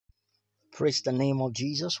Praise the name of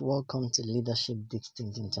Jesus. Welcome to Leadership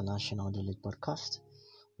Distinct International Daily Podcast.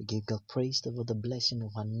 We give God praise over the blessing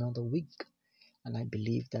of another week, and I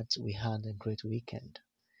believe that we had a great weekend.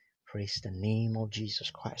 Praise the name of Jesus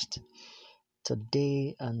Christ.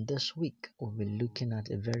 Today and this week, we'll be looking at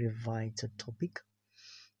a very vital topic,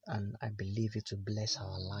 and I believe it will bless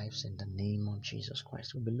our lives in the name of Jesus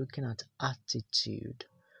Christ. We'll be looking at attitude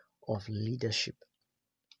of leadership.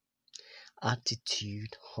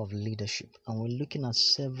 Attitude of leadership, and we're looking at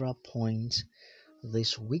several points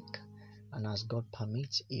this week, and as God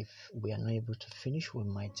permits, if we are not able to finish, we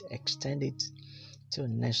might extend it till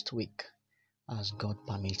next week as God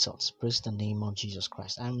permits us. Praise the name of Jesus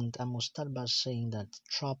Christ. And I must start by saying that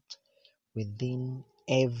trapped within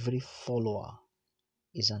every follower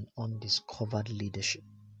is an undiscovered leadership.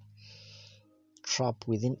 Trapped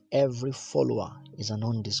within every follower is an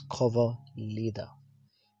undiscovered leader.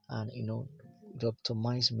 And Dr.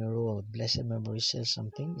 Miles Monroe of blessed memory says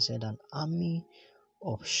something. He said, an army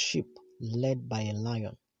of sheep led by a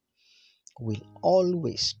lion will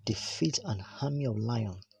always defeat an army of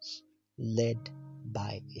lions led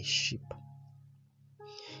by a sheep.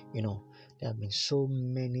 There have been so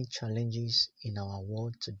many challenges in our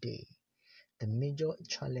world today. The major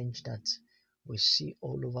challenge that we see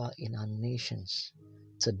all over in our nations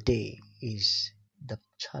today is the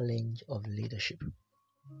challenge of leadership.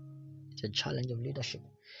 The challenge of leadership.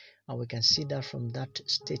 And we can see that from that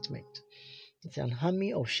statement. It's an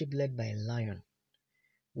army of sheep led by a lion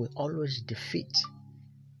will always defeat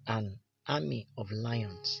an army of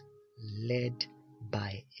lions led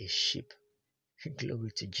by a sheep.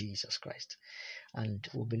 Glory to Jesus Christ. And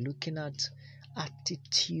we'll be looking at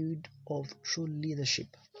attitude of true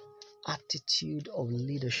leadership. Attitude of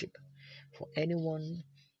leadership. For anyone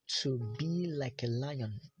to be like a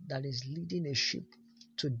lion that is leading a sheep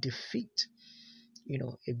to defeat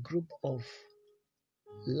a group of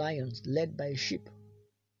lions led by a sheep,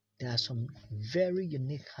 there are some very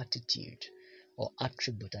unique attitude or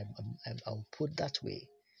attribute, I'll put that way,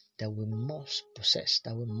 that we must possess,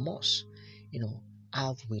 that we must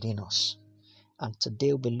have within us. And today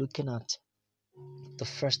we'll be looking at the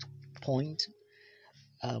first point.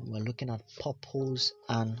 We're looking at purpose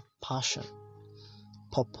and passion.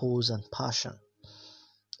 Purpose and passion.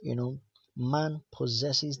 Man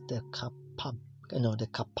possesses the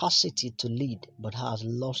capacity to lead, but has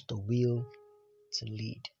lost the will to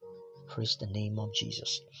lead. Praise the name of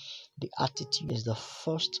Jesus. The attitude is the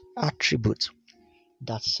first attribute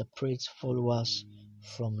that separates followers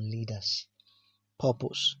from leaders.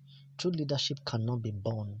 Purpose. True leadership cannot be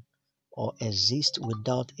born or exist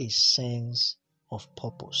without a sense of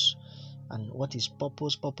purpose. And what is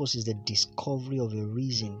purpose? Purpose is the discovery of a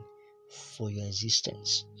reason for your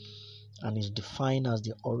existence, and is defined as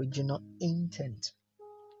the original intent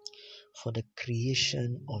for the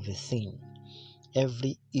creation of a thing.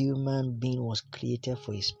 Every human being was created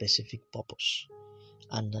for a specific purpose,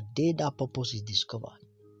 and the day that purpose is discovered,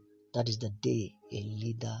 that is the day a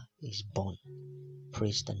leader is born.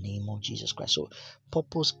 Praise the name of Jesus Christ. So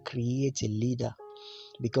purpose creates a leader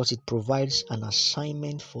because it provides an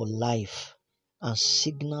assignment for life and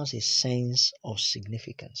signals a sense of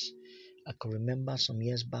significance. I can remember some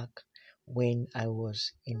years back when I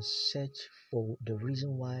was in search for the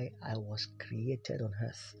reason why I was created on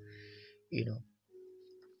earth.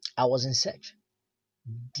 I was in search,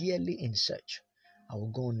 dearly in search. I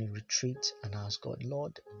will go on a retreat and ask God,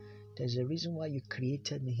 Lord, there's a reason why you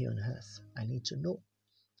created me here on earth. I need to know.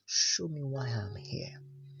 Show me why I'm here.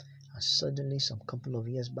 And suddenly, some couple of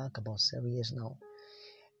years back, about 7 years now,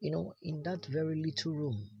 in that very little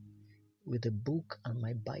room with a book and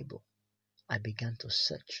my Bible, I began to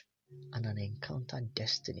search, and I encountered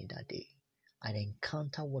destiny that day. I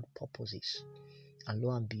encountered what purpose is. And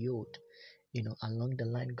lo and behold, along the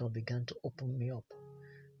line, God began to open me up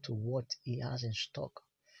to what He has in stock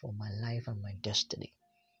for my life and my destiny.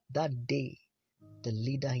 That day, the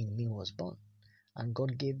leader in me was born, and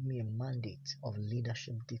God gave me a mandate of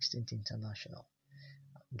Leadership Distinct International.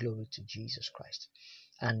 Glory to Jesus Christ.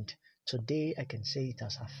 And today I can say it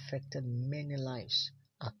has affected many lives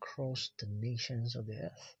across the nations of the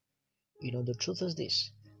earth. The truth is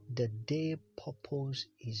this: the day purpose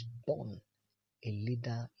is born, a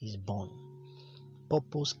leader is born.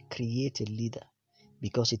 Purpose creates a leader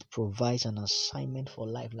because it provides an assignment for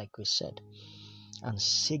life, like we said, and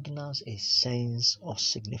signals a sense of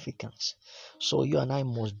significance. So you and I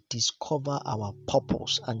must discover our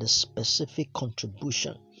purpose and the specific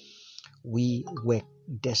contribution we were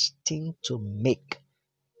destined to make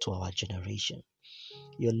to our generation.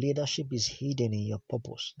 Your leadership is hidden in your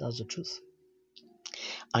purpose. That's the truth.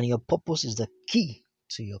 And your purpose is the key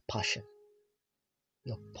to your passion.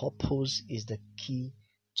 Your purpose is the key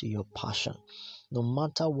to your passion. No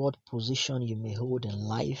matter what position you may hold in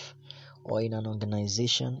life or in an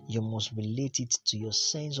organization, you must relate it to your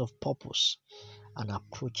sense of purpose and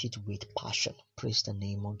approach it with passion. Praise the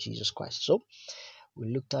name of Jesus Christ. So,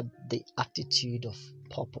 we looked at the attitude of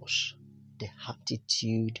purpose. The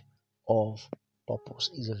attitude of purpose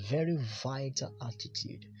is a very vital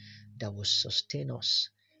attitude that will sustain us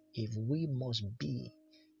if we must be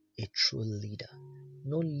a true leader.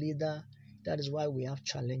 No leader, that is why we have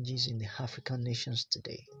challenges in the African nations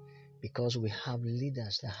today, because we have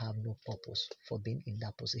leaders that have no purpose for being in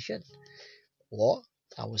that position. Or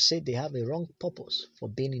I would say they have a wrong purpose for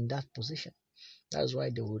being in that position. That's why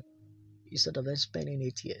they would, instead of them spending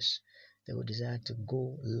 8 years, they would desire to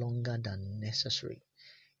go longer than necessary.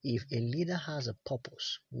 If a leader has a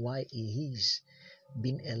purpose why he is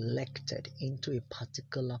being elected into a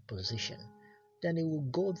particular position, then he will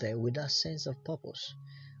go there with that sense of purpose.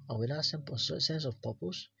 And with that sense of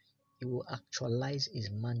purpose, he will actualize his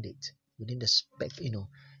mandate within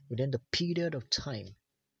within the period of time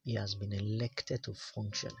he has been elected to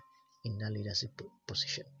function in that leadership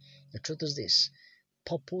position. The truth is this: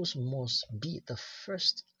 purpose must be the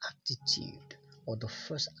first attitude or the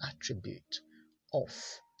first attribute of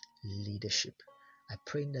leadership. I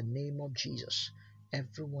pray in the name of Jesus,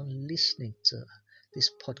 everyone listening to this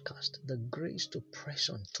podcast, the grace to press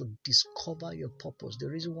on, to discover your purpose, the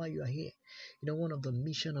reason why you are here. One of the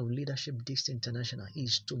mission of Leadership Dix International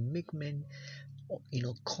is to make men,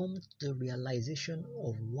 come to the realization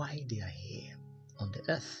of why they are here on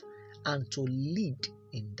the earth and to lead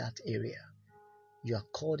in that area. You are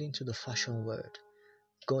called into the fashion world.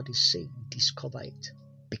 God is saying, discover it,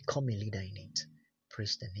 become a leader in it.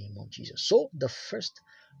 Praise the name of Jesus. So, the first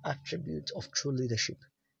attribute of true leadership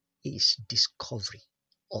is discovery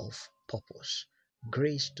of purpose.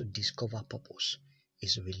 Grace to discover purpose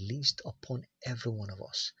is released upon every one of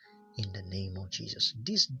us in the name of Jesus.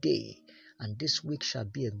 This day and this week shall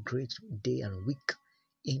be a great day and week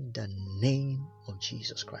in the name of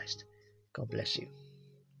Jesus Christ. God bless you.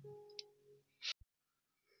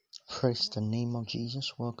 Praise the name of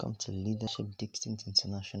Jesus. Welcome to Leadership Distinct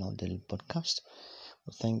International Daily Podcast.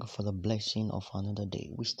 We thank God for the blessing of another day.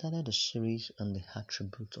 We started a series on the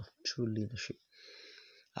attribute of true leadership.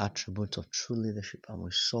 Attribute of true leadership, and we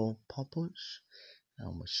saw purpose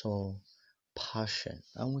and we saw passion,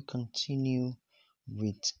 and we continue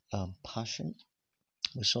with passion.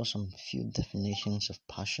 We saw some few definitions of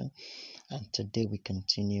passion, and today we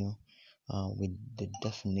continue with the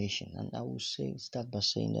definition. And I will start by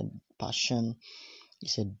saying that passion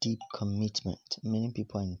is a deep commitment. Many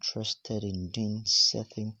people are interested in doing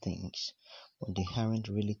certain things, but they aren't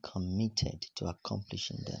really committed to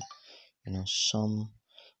accomplishing them.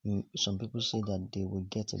 Some people say that they will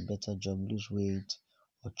get a better job, lose weight,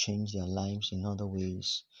 or change their lives in other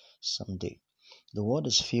ways someday. The world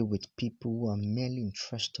is filled with people who are merely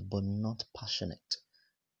interested but not passionate.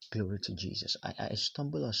 Glory to Jesus. I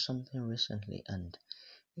stumbled on something recently, and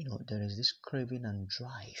there is this craving and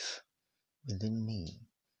drive within me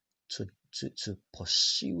to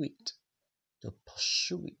pursue it. To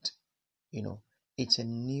pursue it. It's a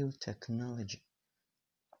new technology.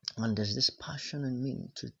 And there's this passion in me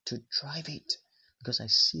to drive it because I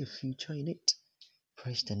see a future in it.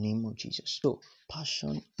 Praise the name of Jesus. So,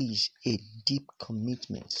 passion is a deep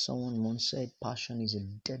commitment. Someone once said passion is a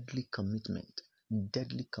deadly commitment.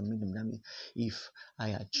 Deadly commitment. I mean, if I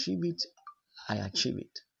achieve it, I achieve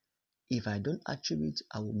it. If I don't achieve it,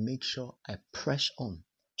 I will make sure I press on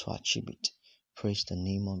to achieve it. Praise the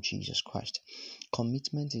name of Jesus Christ.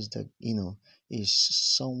 Commitment is is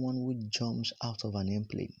someone who jumps out of an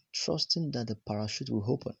airplane, trusting that the parachute will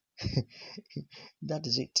open. That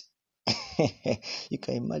is it. You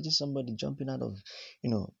can imagine somebody jumping out of,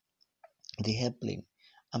 the airplane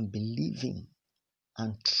and believing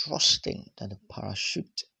and trusting that the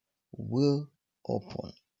parachute will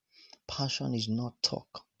open. Passion is not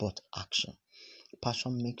talk, but action.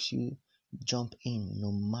 Passion makes you jump in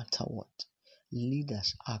no matter what.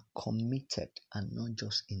 Leaders are committed and not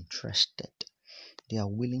just interested. They are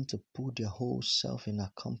willing to put their whole self in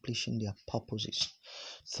accomplishing their purposes.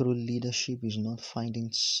 Through leadership is not finding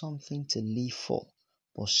something to live for,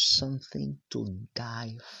 but something to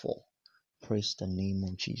die for. Praise the name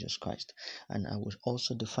of Jesus Christ. And I will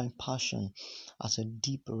also define passion as a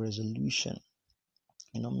deep resolution.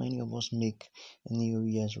 Many of us make New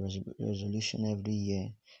Year's resolution every year,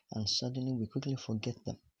 and suddenly we quickly forget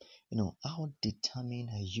them. How determined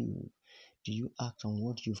are you? Do you act on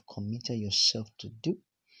what you've committed yourself to do?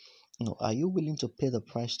 Are you willing to pay the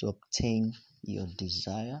price to obtain your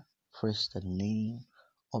desire? Praise the name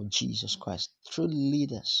of Jesus Christ. True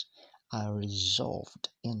leaders are resolved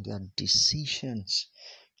in their decisions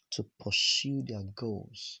to pursue their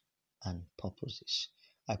goals and purposes.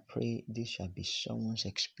 I pray this shall be someone's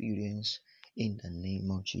experience in the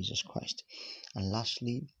name of Jesus Christ. And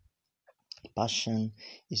lastly, passion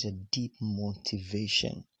is a deep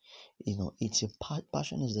motivation. It's a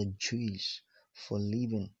passion is the juice for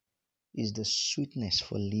living, is the sweetness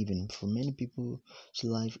for living. For many people's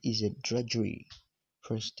life is a drudgery.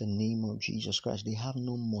 Praise the name of Jesus Christ. They have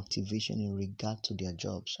no motivation in regard to their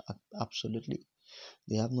jobs. Absolutely.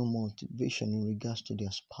 They have no motivation in regards to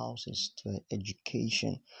their spouses, to their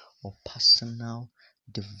education, or personal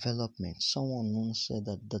development. Someone once said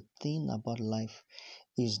that the thing about life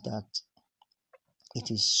is that it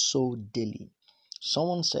is so daily.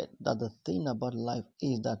 Someone said that the thing about life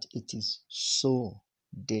is that it is so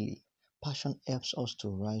daily. Passion helps us to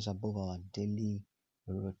rise above our daily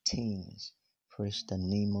routines. Praise the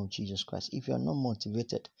name of Jesus Christ. If you are not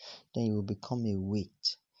motivated, then you will become a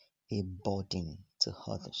weight, a burden to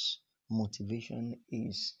others. Motivation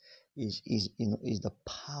is the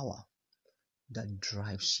power that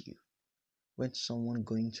drives you. When someone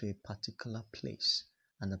going to a particular place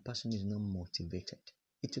and the person is not motivated,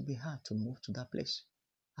 it will be hard to move to that place.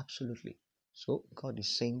 Absolutely. So God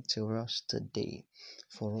is saying to us today,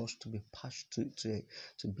 for us to be passionate,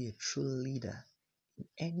 to be a true leader in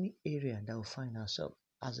any area that we find ourselves.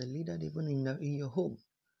 As a leader, even in your home,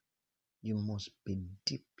 you must be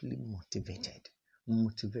deeply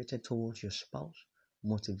motivated towards your spouse,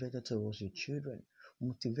 motivated towards your children,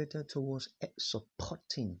 motivated towards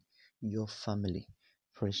supporting your family.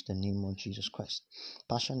 Praise the name of Jesus Christ.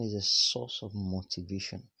 Passion is a source of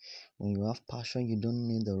motivation. When you have passion, you don't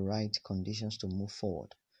need the right conditions to move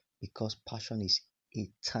forward, because passion is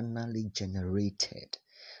eternally generated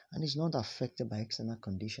and is not affected by external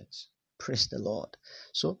conditions. Praise the Lord.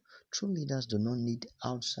 So, true leaders do not need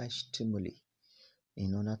outside stimuli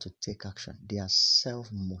in order to take action. They are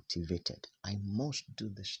self-motivated. I must do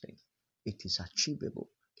this thing. It is achievable.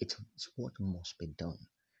 It is what must be done.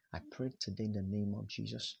 I pray today in the name of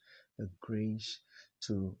Jesus, the grace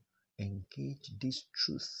to engage this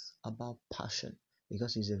truth about passion,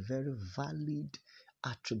 because it's a very valid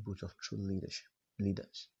attribute of true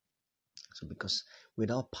leaders. So because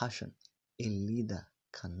without passion, a leader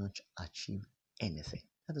cannot achieve anything.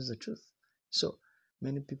 That is the truth. So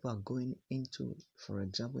many people are going into, for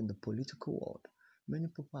example, in the political world, many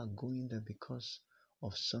people are going there because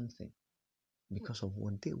of something, because of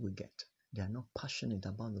what they will get. They are not passionate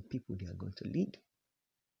about the people they are going to lead.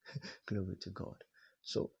 Glory to God.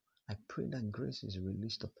 So I pray that grace is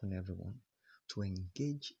released upon everyone to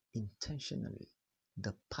engage intentionally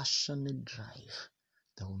the passionate drive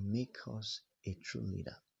that will make us a true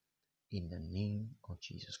leader in the name of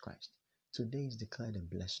Jesus Christ. Today is declared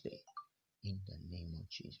a blessed day in the name of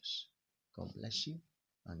Jesus. God bless you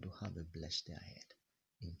and do have a blessed day ahead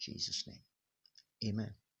in Jesus' name.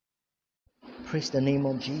 Amen. Praise the name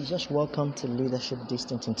of Jesus. Welcome to Leadership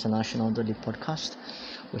Distinct International Daily Podcast.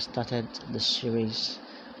 We started the series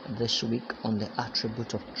this week on the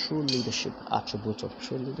attribute of true leadership.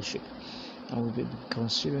 And we'll be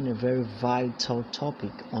considering a very vital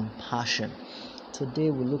topic on passion. Today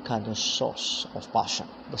we look at the source of passion.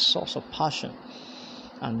 The source of passion.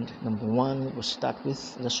 And number one we'll start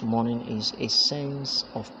with this morning is a sense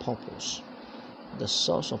of purpose. The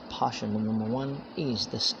source of passion, number one, is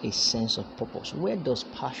a sense of purpose. Where does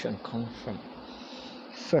passion come from?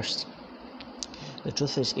 First, the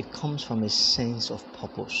truth is it comes from a sense of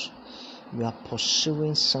purpose. You are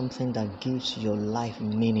pursuing something that gives your life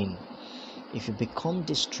meaning. If you become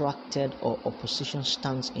distracted or opposition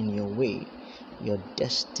stands in your way, your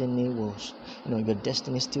destiny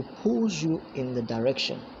still pulls you in the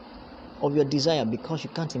direction of your desire, because you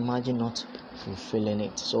can't imagine not fulfilling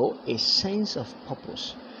it. So a sense of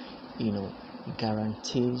purpose,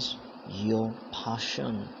 guarantees your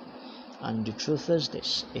passion. And the truth is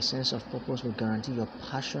this: a sense of purpose will guarantee your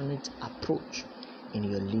passionate approach in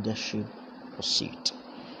your leadership pursuit.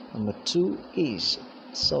 Number two is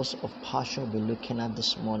source of passion we're looking at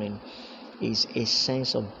this morning is a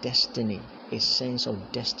sense of destiny.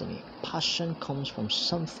 Passion comes from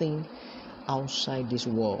something outside this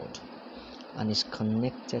world and is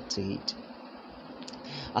connected to it.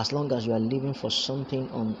 As long as you are living for something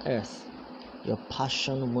on earth, your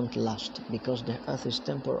passion won't last, because the earth is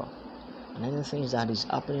temporal and anything that is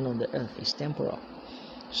happening on the earth is temporal.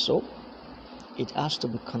 So it has to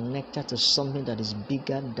be connected to something that is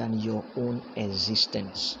bigger than your own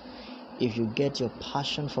existence. If you get your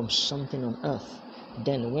passion from something on earth,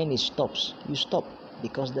 then when it stops, you stop,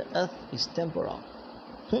 because the earth is temporal.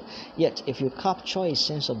 Yet, if you capture a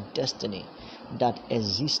sense of destiny that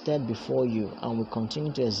existed before you and will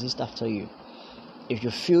continue to exist after you, if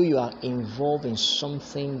you feel you are involved in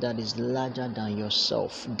something that is larger than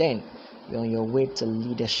yourself, then you're on your way to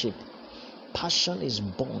leadership. Passion is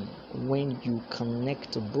born when you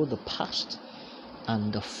connect to both the past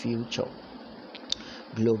and the future.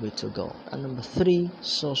 Glory to God. And number 3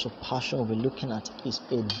 source of passion we're looking at is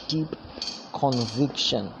a deep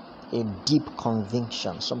conviction. A deep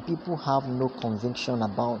conviction. Some people have no conviction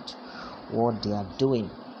about what they are doing.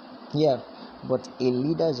 But a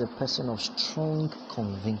leader is a person of strong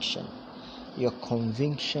conviction. Your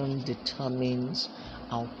conviction determines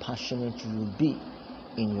how passionate you will be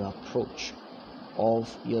in your approach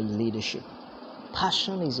of your leadership.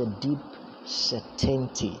 Passion is a deep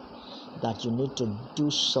certainty that you need to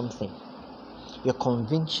do something. Your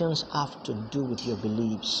convictions have to do with your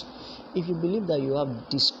beliefs. If you believe that you have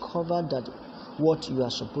discovered that what you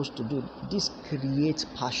are supposed to do, this creates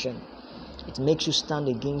passion. It makes you stand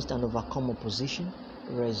against and overcome opposition,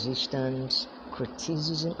 resistance,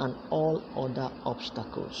 criticism, and all other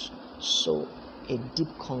obstacles. So, a deep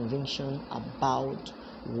conviction about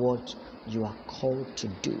what you are called to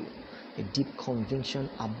do, a deep conviction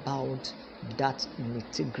about that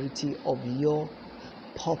integrity of your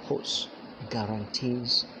purpose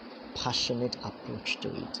guarantees passionate approach to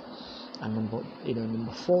it. And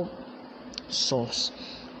number 4 source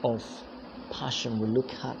of passion we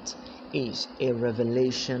look at is a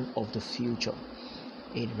revelation of the future.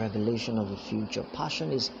 A revelation of the future.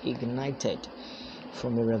 Passion is ignited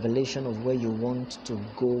from a revelation of where you want to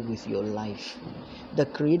go with your life. The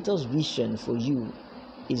Creator's vision for you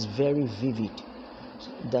is very vivid,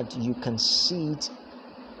 that you can see it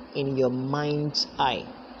in your mind's eye,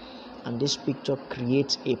 and this picture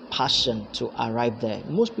creates a passion to arrive there.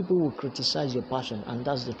 Most people will criticize your passion, and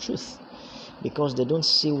that's the truth, because they don't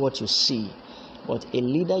see what you see. But a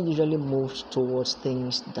leader usually moves towards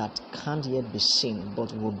things that can't yet be seen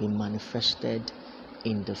but will be manifested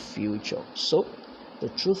in the future. So the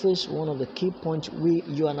truth is, one of the key points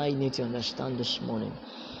you and I need to understand this morning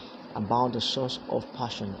about the source of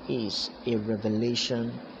passion is a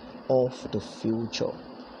revelation of the future.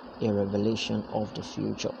 A revelation of the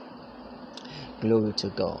future. Glory to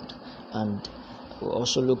God. And we'll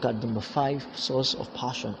also look at number 5 source of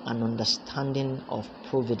passion, an understanding of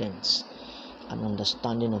providence. An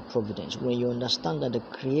understanding of providence. When you understand that the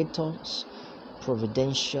Creator's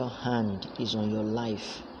providential hand is on your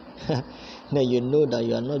life, then you know that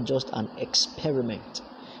you are not just an experiment,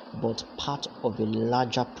 but part of a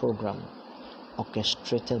larger program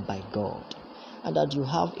orchestrated by God, and that you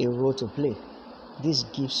have a role to play. This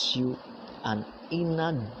gives you an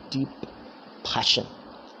inner deep passion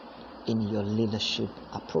in your leadership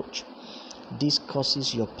approach. This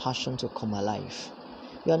causes your passion to come alive.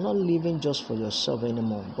 You are not living just for yourself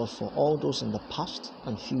anymore, but for all those in the past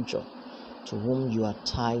and future to whom you are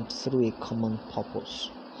tied through a common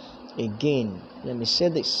purpose. Again, let me say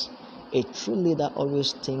this. A true leader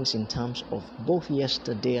always thinks in terms of both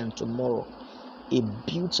yesterday and tomorrow. It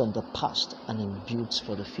builds on the past and it builds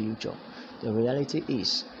for the future. The reality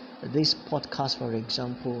is, this podcast, for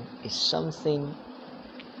example, is something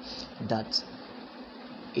that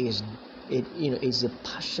is a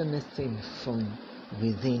passionate thing from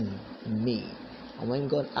within me. And when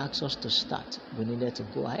God asked us to start, we needed to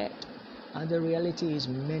go ahead. And the reality is,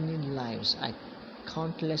 many lives,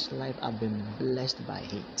 countless lives, have been blessed by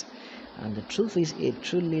it. And the truth is, a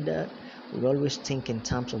true leader will always think in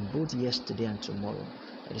terms of both yesterday and tomorrow.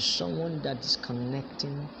 It is someone that is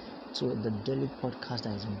connecting to the daily podcast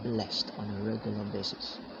that is blessed on a regular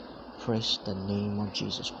basis. Praise the name of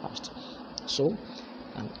Jesus Christ. So,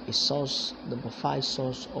 number 5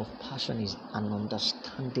 source of passion is an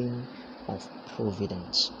understanding of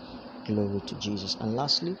providence. Glory to Jesus. And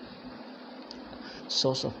lastly,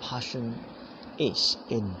 source of passion is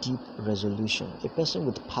a deep resolution. A person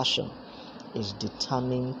with passion is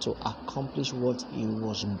determined to accomplish what he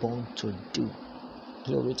was born to do.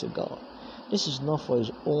 Glory to God. This is not for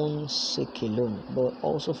his own sake alone, but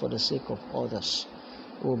also for the sake of others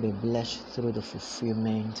who will be blessed through the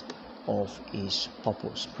fulfillment of his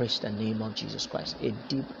purpose. Praise the name of Jesus Christ. A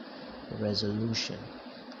deep resolution.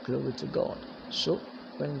 Glory to God. So,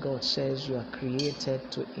 when God says you are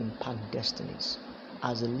created to impact destinies,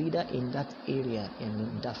 as a leader in that area and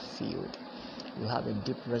in that field, you have a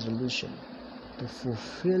deep resolution to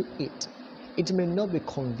fulfill it. It may not be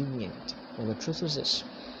convenient, but the truth is this: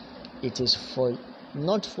 it is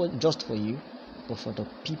not just for you, but for the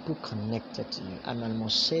people connected to you. And I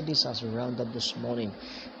must say this as we round up this morning,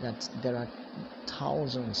 that there are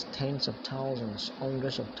thousands, tens of thousands,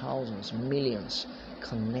 hundreds of thousands, millions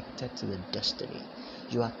connected to your destiny.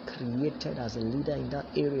 You are created as a leader in that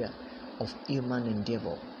area of human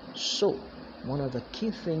endeavor. So, one of the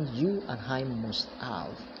key things you and I must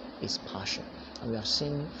have is passion. And we have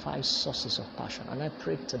seen 5 sources of passion. And I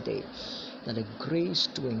pray today that the grace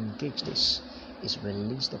to engage this is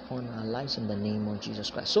released upon our lives in the name of Jesus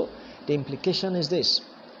Christ. So, the implication is this: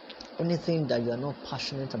 anything that you are not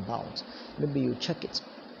passionate about, maybe you check it,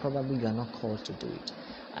 probably you are not called to do it.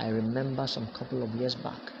 I remember some couple of years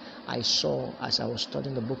back, I saw, as I was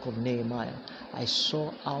studying the book of Nehemiah, I saw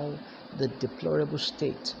how the deplorable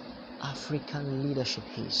state African leadership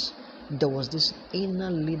is. There was this inner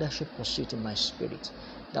leadership pursuit in my spirit.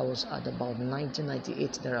 That was at about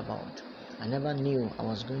 1998 thereabout. I never knew I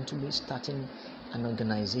was going to be starting an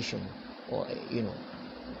organization, or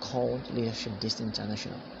called Leadership Distinct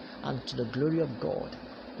International. And to the glory of God,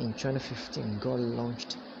 in 2015, God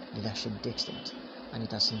launched Leadership Distinct, and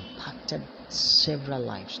it has impacted several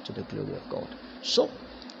lives to the glory of God. So,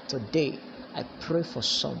 today, I pray for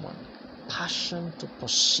someone, passion to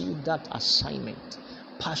pursue that assignment,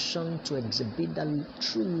 passion to exhibit that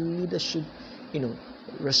true leadership,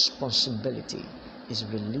 responsibility is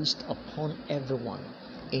released upon everyone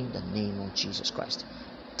in the name of Jesus Christ.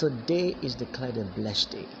 Today is declared a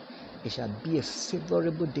blessed day. It shall be a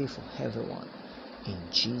favorable day for everyone in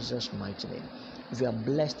Jesus' mighty name. If you are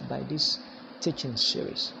blessed by this teaching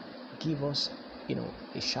series, give us,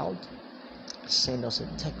 a shout, send us a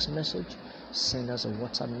text message, send us a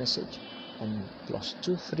WhatsApp message on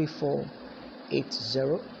 +234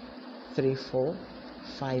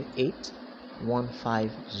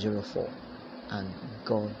 8034581504, and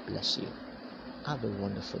God bless you. Have a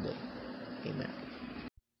wonderful day. Amen.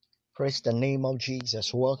 Praise the name of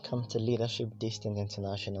Jesus. Welcome to Leadership Distinct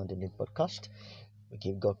International, the new podcast. We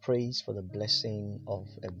give God praise for the blessing of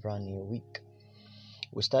a brand new week.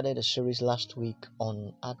 We started a series last week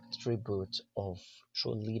on attributes of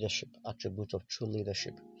true leadership,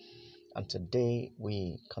 And today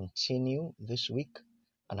we continue this week,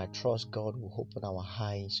 and I trust God will open our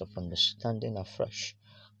eyes of understanding afresh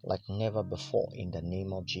like never before in the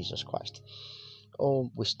name of Jesus Christ.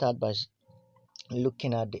 We start by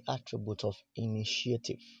looking at the attribute of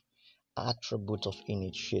initiative. The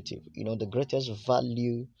greatest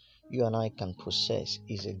value you and I can possess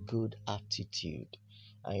is a good attitude.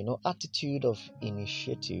 And attitude of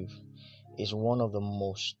initiative is one of the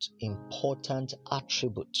most important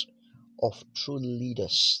attributes of true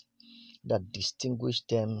leaders that distinguish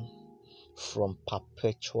them from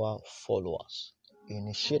perpetual followers.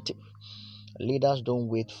 Initiative. Leaders don't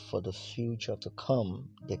wait for the future to come,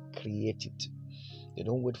 they create it. They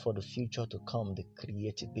don't wait for the future to come, they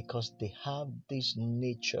create it, because they have this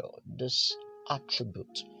nature, this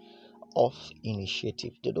attribute of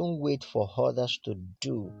initiative. They don't wait for others to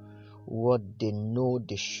do what they know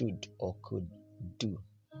they should or could do.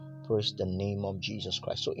 Praise the name of Jesus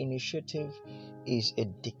Christ. So initiative is a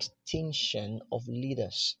distinction of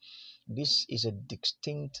leaders. This is a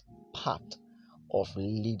distinct part of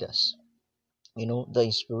leaders. The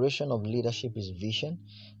inspiration of leadership is vision,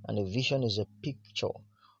 and a vision is a picture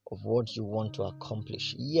of what you want to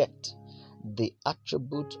accomplish. Yet, the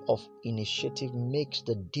attribute of initiative makes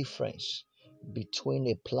the difference between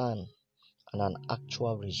a plan and an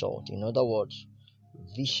actual result. In other words,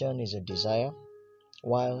 vision is a desire,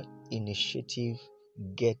 while initiative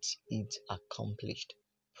gets it accomplished.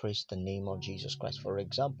 Praise the name of Jesus Christ. For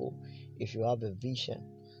example, if you have a vision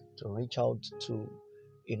to reach out to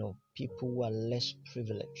people who are less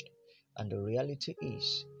privileged, and the reality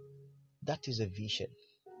is that is a vision,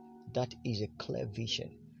 that is a clear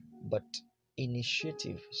vision, but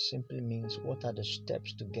initiative simply means what are the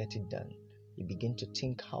steps to get it done. You begin to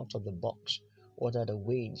think out of the box. What are the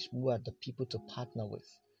ways? Who are the people to partner with?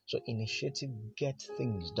 So initiative gets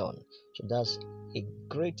things done. So that's a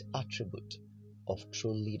great attribute of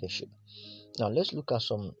true leadership. Now let's look at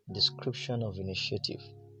some description of initiative.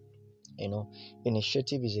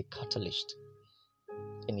 Initiative is a catalyst.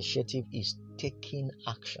 Initiative is taking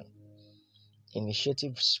action.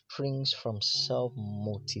 Initiative springs from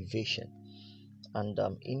self-motivation. And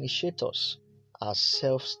initiators are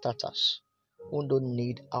self-starters who don't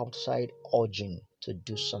need outside urging to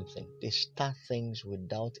do something. They start things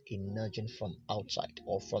without a nudging from outside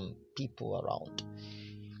or from people around.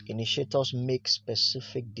 Initiators make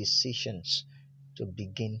specific decisions to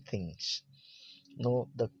begin things.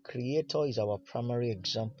 The Creator is our primary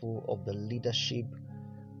example of the leadership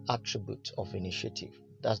attribute of initiative.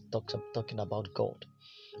 That's talking about God.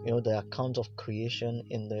 The account of creation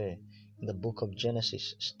in the book of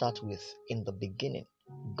Genesis start with, in the beginning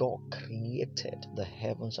God created the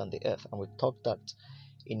heavens and the earth. And we talked that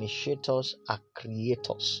initiators are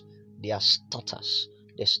creators, they are starters,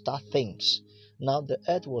 they start things. Now the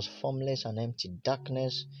earth was formless and empty,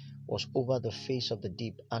 darkness was over the face of the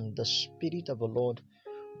deep, and the Spirit of the Lord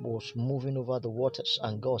was moving over the waters.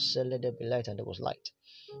 And God said, "Let there be light," and there was light.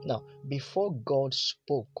 Now, before God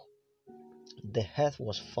spoke, the earth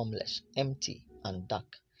was formless, empty, and dark.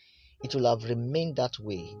 It would have remained that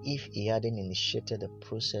way if He hadn't initiated the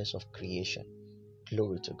process of creation.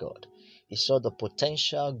 Glory to God. God saw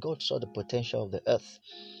the potential of the earth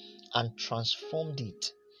and transformed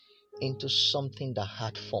it into something that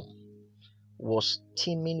had form, was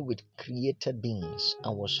teeming with created beings,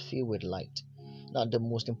 and was filled with light. Now, the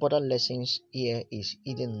most important lessons here is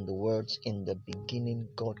hidden in the words, "In the beginning,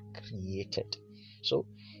 God created." So,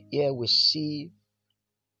 here we see,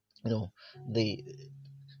 the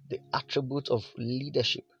attribute of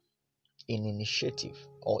leadership in initiative,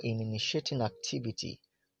 or in initiating activity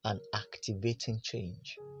and activating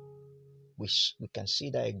change. We can see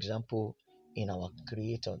that example in our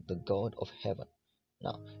Creator, the God of heaven.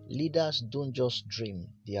 Now, leaders don't just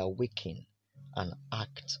dream, they awaken and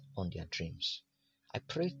act on their dreams. I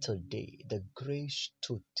pray today the grace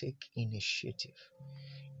to take initiative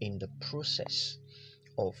in the process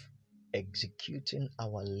of executing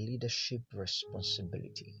our leadership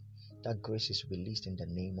responsibility. That grace is released in the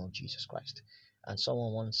name of Jesus Christ. And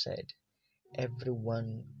someone once said,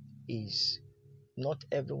 everyone is not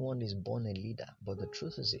everyone is born a leader, but the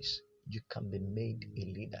truth is this: you can be made a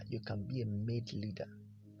leader. You can be a made leader.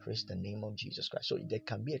 Praise the name of Jesus Christ. So there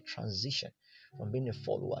can be a transition from being a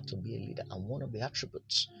follower to be a leader. And one of the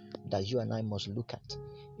attributes that you and I must look at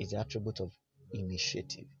is the attribute of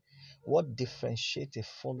initiative. What differentiates a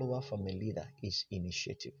follower from a leader is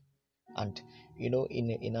initiative. And in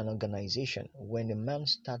an organization, when a man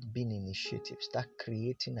starts being initiative, start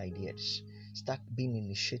creating ideas, start being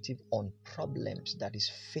initiative on problems that is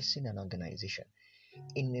facing an organization,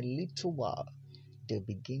 in a little while they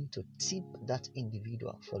begin to tip that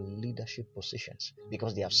individual for leadership positions,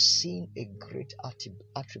 because they have seen a great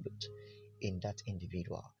attribute in that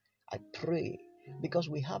individual. I pray, because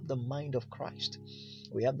we have the mind of Christ,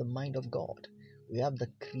 we have the mind of God, we have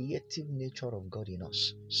the creative nature of God in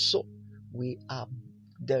us. So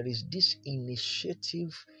there is this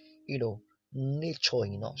initiative, nature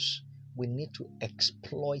in us. We need to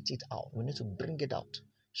exploit it out. We need to bring it out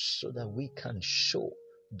so that we can show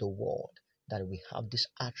the world that we have this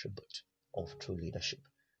attribute of true leadership.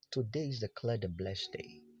 Today is declared a blessed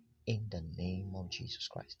day in the name of Jesus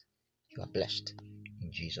Christ. You are blessed in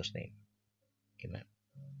Jesus' name. Amen.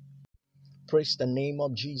 Praise the name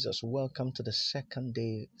of Jesus. Welcome to the second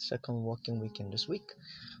working weekend this week.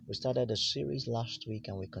 We started a series last week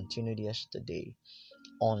and we continued yesterday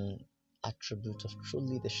on attribute of true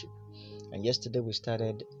leadership. And yesterday we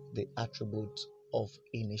started the attribute of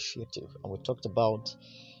initiative. And we talked about,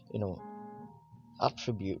 we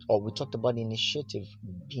talked about initiative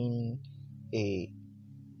being a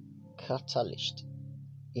catalyst.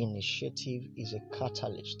 Initiative is a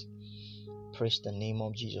catalyst. Praise the name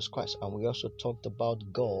of Jesus Christ. And we also talked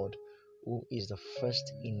about God, who is the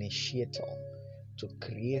first initiator to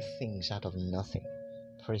create things out of nothing.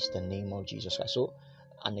 Praise the name of Jesus Christ. So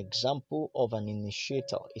an example of an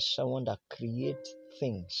initiator is someone that creates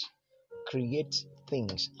things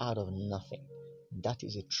out of nothing. That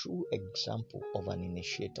is a true example of an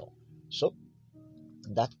initiator. So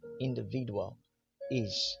that individual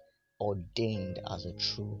is ordained as a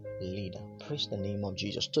true leader. Praise the name of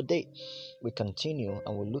Jesus. Today we continue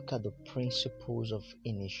and we'll look at the principles of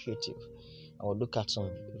initiative. I will look at some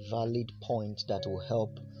valid points that will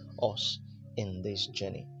help us in this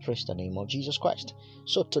journey. Praise the name of Jesus Christ.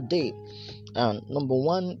 So today, number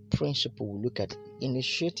one principle we look at: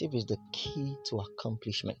 initiative is the key to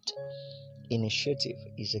accomplishment. Initiative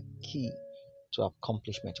is a key to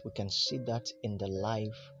accomplishment. We can see that in the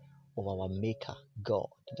life of our Maker, God,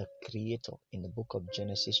 the Creator. In the book of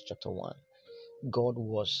Genesis chapter 1, God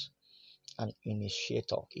was an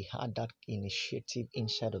initiator. He had that initiative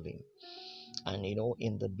inside of him. And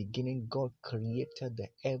in the beginning, God created the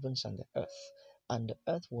heavens and the earth. And the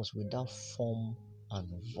earth was without form and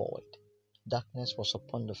void. Darkness was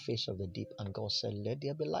upon the face of the deep. And God said, "Let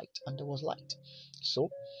there be light." And there was light. So,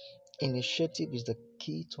 initiative is the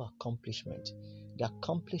key to accomplishment. The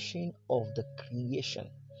accomplishing of the creation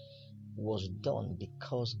was done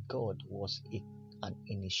because God was an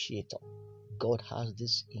initiator. God has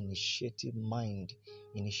this initiative mind,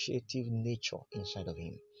 initiative nature inside of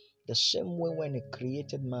him. The same way when He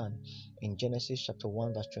created man in Genesis chapter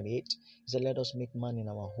 1 verse 28, He said, let us make man in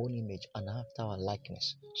our own image and after our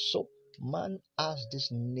likeness. So man has this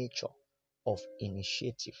nature of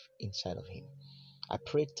initiative inside of him. I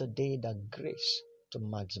pray today that grace to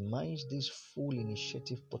maximize this full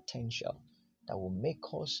initiative potential that will make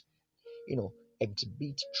us,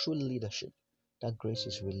 exhibit true leadership. That grace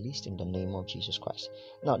is released in the name of Jesus Christ.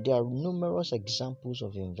 Now, there are numerous examples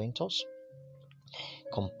of inventors,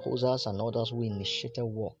 composers, and others who initiated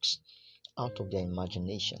works out of their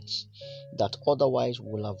imaginations that otherwise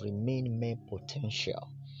would have remained mere potential.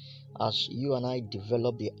 As you and I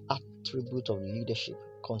develop the attribute of leadership,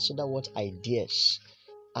 consider what ideas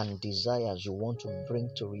and desires you want to bring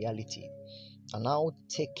to reality, and how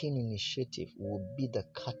taking initiative will be the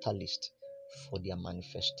catalyst for their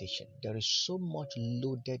manifestation. There is so much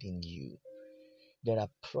loaded in you. There are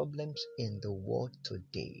problems in the world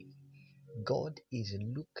today. God is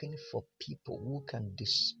looking for people who can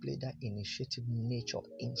display that initiative nature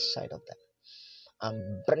inside of them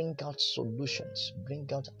and bring out solutions, bring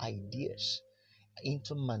out ideas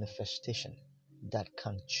into manifestation that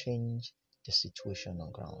can change the situation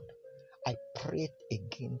on ground. I pray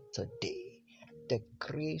again today the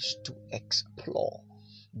grace to explore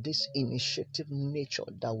this initiative nature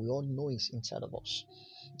that we all know is inside of us.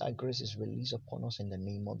 That grace is released upon us in the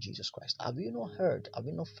name of Jesus Christ. Have you not heard? Have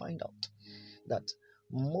you not found out that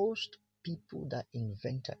most people that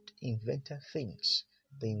invented things,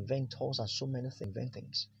 the inventors and so many invent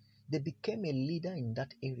things, they became a leader in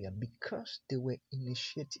that area because they were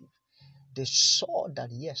initiative. They saw that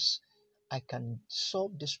yes, I can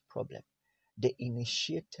solve this problem. They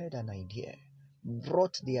initiated an idea,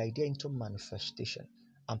 brought the idea into manifestation,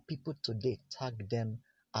 and people today tag them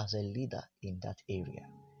as a leader in that area.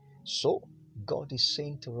 So God is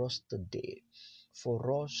saying to us today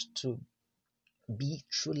for us to be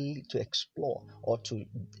truly, to explore or to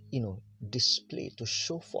display, to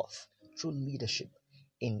show forth true leadership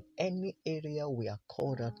in any area we are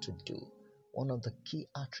called out to do. One of the key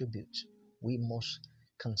attributes we must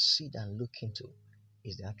consider and look into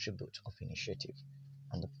is the attribute of initiative.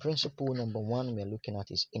 And the principle number one we are looking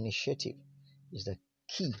at is initiative is the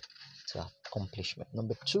key to accomplishment.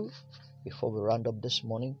 Number two, before we round up this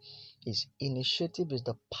morning, is initiative is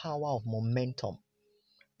the power of momentum.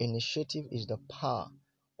 Initiative is the power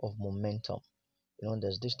of momentum.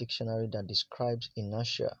 There's this dictionary that describes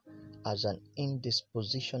inertia as an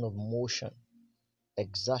indisposition of motion,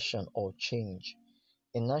 exertion, or change.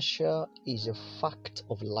 Inertia is a fact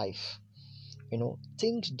of life.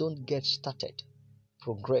 Things don't get started,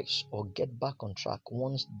 progress, or get back on track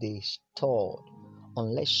once they stalled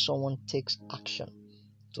unless someone takes action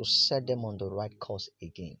to set them on the right course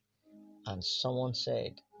again. And someone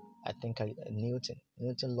said, I think Newton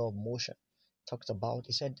law of motion talked about,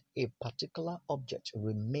 he said a particular object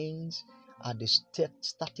remains at the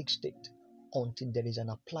static state until there is an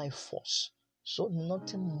applied force. So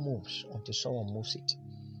nothing moves until someone moves it.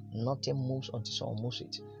 Nothing moves until someone moves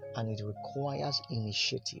it. And it requires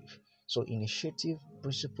initiative. So initiative,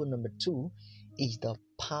 principle number two, is the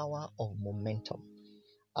power of momentum.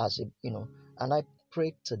 And I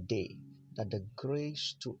pray today that the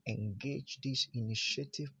grace to engage this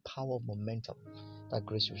initiative power of momentum, that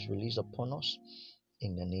grace is released upon us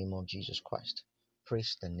in the name of Jesus Christ.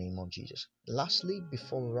 Praise the name of Jesus. Lastly,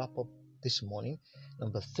 before we wrap up this morning,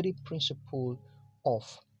 number three principle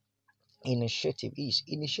of initiative is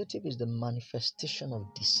the manifestation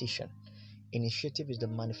of decision. Initiative is the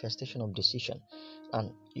manifestation of decision.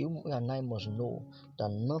 And you and I must know that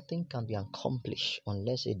nothing can be accomplished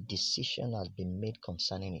unless a decision has been made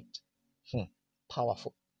concerning it.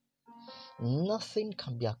 Powerful. Nothing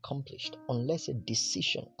can be accomplished unless a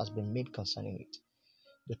decision has been made concerning it.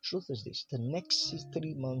 The truth is this: the next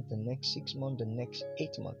 3 months, the next 6 months, the next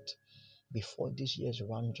 8 months, before this year's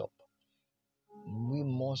rounds up, we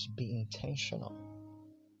must be intentional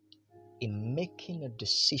in making a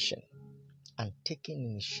decision and taking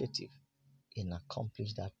initiative in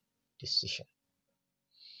accomplish that decision.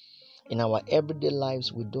 In our everyday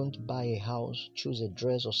lives, we don't buy a house, choose a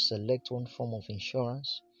dress, or select one form of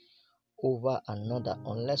insurance over another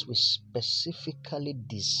unless we specifically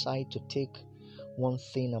decide to take one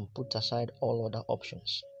thing and put aside all other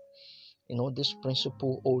options. This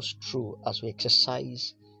principle holds true as we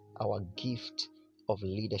exercise our gift of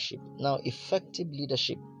leadership. Now, effective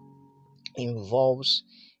leadership involves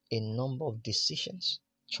a number of decisions,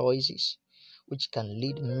 choices, which can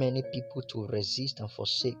lead many people to resist and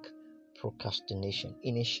forsake procrastination.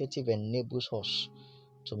 Initiative enables us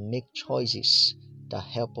to make choices that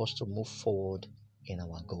help us to move forward in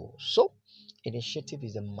our goals. So, initiative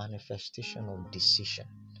is the manifestation of decision.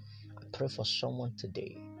 pray for someone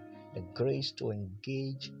today, the grace to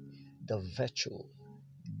engage the virtue,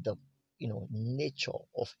 the nature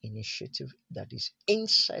of initiative that is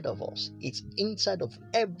inside of us. It's inside of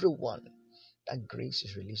everyone. That grace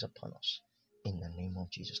is released upon us in the name of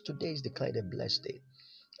Jesus. Today is declared a blessed day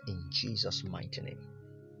in Jesus' mighty name.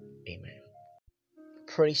 Amen.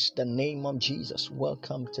 Praise the name of Jesus.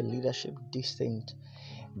 Welcome to Leadership Distinct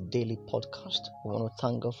Daily Podcast. We want to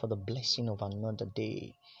thank God for the blessing of another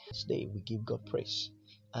day. Today we give God praise,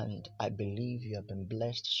 and I believe you have been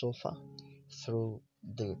blessed so far through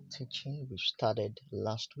the teaching we started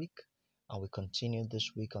last week, and we continue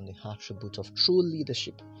this week on the attribute of true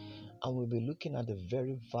leadership, and we'll be looking at a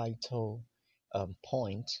very vital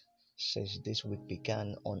point. Since this week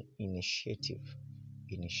began on initiative,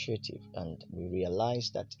 and we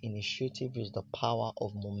realize that initiative is the power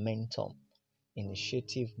of momentum.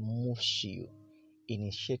 Initiative moves you.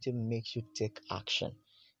 Initiative makes you take action.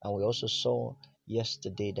 And we also saw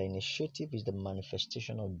yesterday that initiative is the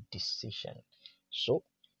manifestation of decision. So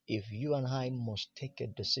if you and I must take a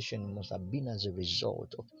decision, it must have been as a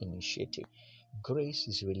result of initiative. Grace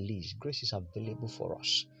is released. Grace is available for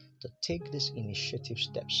us to take these initiative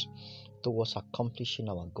steps towards accomplishing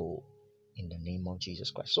our goal in the name of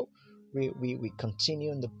Jesus Christ. So we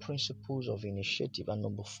continue in the principles of initiative. And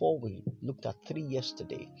number 4, we looked at 3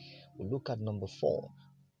 yesterday. We look at number 4,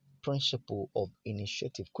 principle of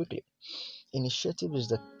initiative quickly. Initiative is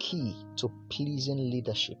the key to pleasing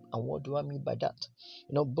leadership. And what do I mean by that?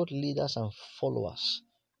 Both leaders and followers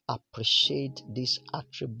appreciate this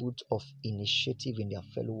attribute of initiative in their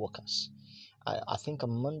fellow workers. I think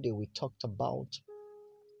on Monday we talked about,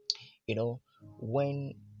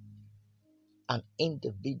 when an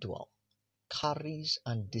individual carries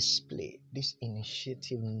and displays this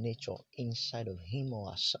initiative nature inside of him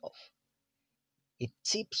or herself, it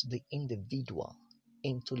tips the individual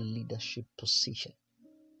into leadership position.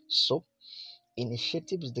 So,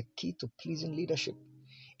 initiative is the key to pleasing leadership.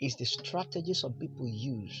 It's the strategy some people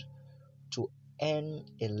use to earn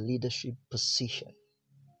a leadership position.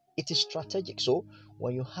 It is strategic. So,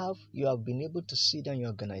 when you have been able to sit down your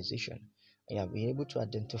organization, and you have been able to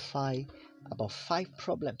identify about 5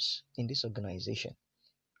 problems in this organization,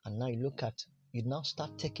 and now you now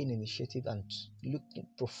start taking initiative and looking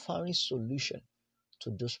for finding solution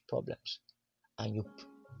to those problems, and you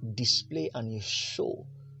display and you show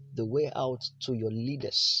the way out to your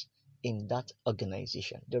leaders in that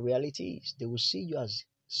organization. The reality is they will see you as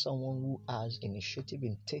someone who has initiative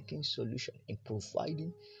in taking solution, in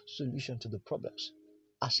providing solution to the problems.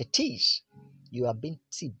 As it is, you are being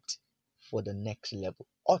tipped for the next level.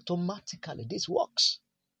 Automatically, this works.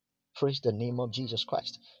 Praise the name of Jesus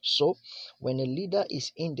Christ. So, when a leader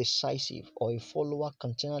is indecisive or a follower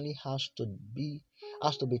continually has to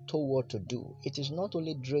be told what to do, it is not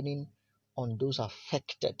only draining on those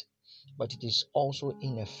affected, but it is also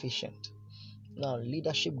inefficient. Now,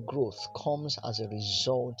 leadership growth comes as a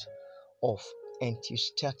result of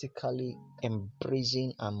enthusiastically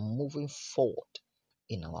embracing and moving forward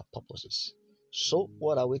in our purposes. So,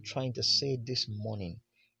 what are we trying to say this morning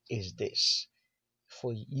is this: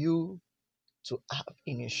 for you to have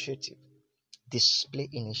initiative, display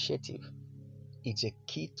initiative, is a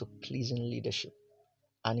key to pleasing leadership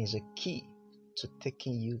and is a key to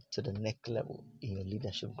taking you to the next level in your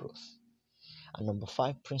leadership growth. And number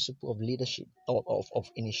 5 principle of leadership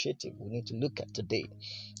of initiative we need to look at today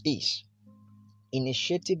is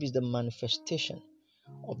initiative is the manifestation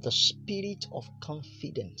of the spirit of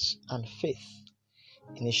confidence and faith.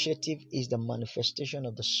 Initiative is the manifestation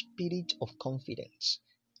of the spirit of confidence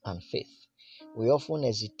and faith. We often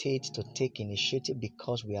hesitate to take initiative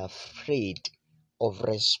because we are afraid of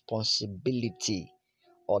responsibility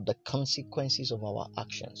or the consequences of our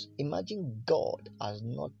actions. Imagine God has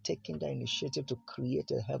not taken the initiative to create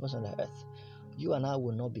the heavens and the earth. You and I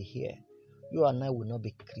will not be here. You and I will not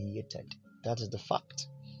be created. That is the fact.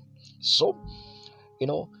 So,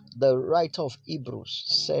 the writer of Hebrews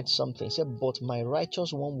said something. He said, but my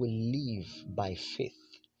righteous one will live by faith.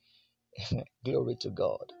 Glory to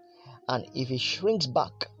God. And if he shrinks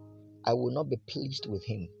back, I will not be pleased with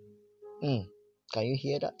him. Can you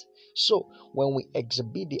hear that? So, when we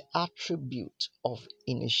exhibit the attribute of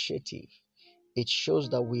initiative, it shows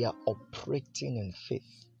that we are operating in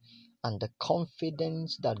faith and the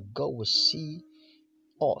confidence that God will see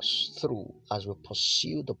us through as we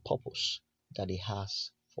pursue the purpose that He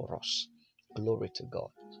has for us. Glory to God.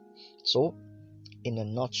 So, in a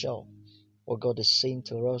nutshell, what God is saying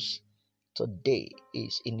to us today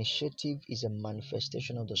is initiative is a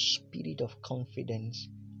manifestation of the spirit of confidence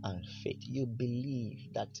and faith. You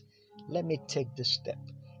believe that, let me take this step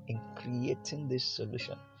in creating this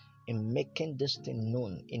solution. in making this thing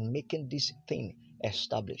known, in making this thing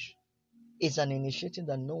established. It's an initiative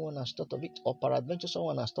that no one has thought of it, or peradventure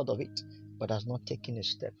someone has thought of it, but has not taken a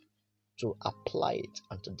step to apply it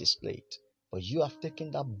and to display it. But you have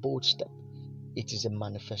taken that bold step. It is a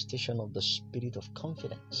manifestation of the spirit of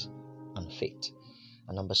confidence and faith.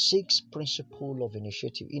 And number 6, principle of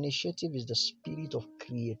initiative. Initiative is the spirit of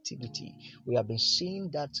creativity. We have been seeing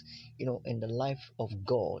that, in the life of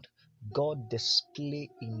God. God display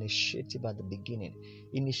initiative at the beginning.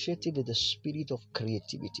 Initiative is the spirit of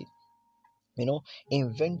creativity.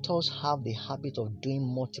 Inventors have the habit of doing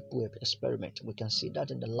multiple experiments. We can see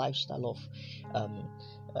that in the lifestyle of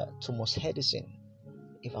Thomas Edison.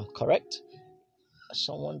 If I'm correct,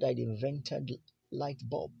 someone that invented light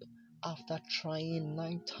bulb after trying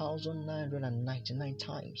 9,999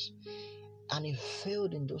 times, and he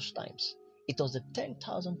failed in those times. It was the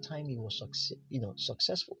 10,000th time he was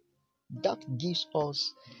successful. That gives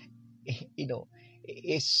us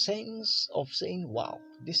a sense of saying, wow,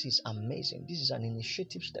 this is amazing. This is an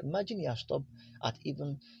initiative step. Imagine you have stopped at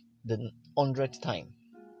even the 100th time.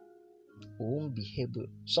 We won't be able.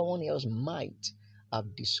 Someone else might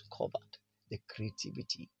have discovered the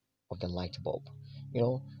creativity of the light bulb.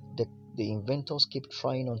 The inventors keep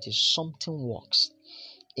trying until something works.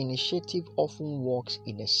 Initiative often works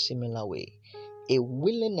in a similar way. A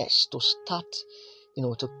willingness to start,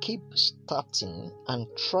 to keep starting and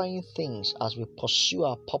trying things as we pursue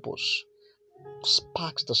our purpose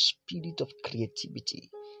sparks the spirit of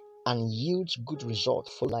creativity and yields good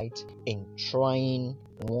results for light in trying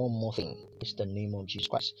one more thing. It's the name of Jesus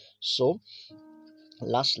Christ. So,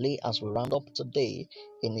 lastly, as we round up today,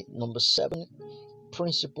 in number 7,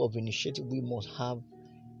 principle of initiative we must have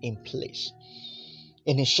in place.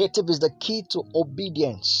 Initiative is the key to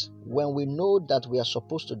obedience. When we know that we are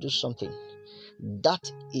supposed to do something, that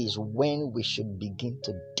is when we should begin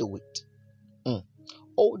to do it.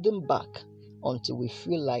 Holding back until we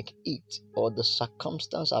feel like it or the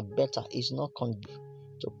circumstances are better is not conducive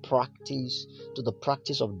to the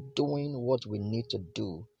practice of doing what we need to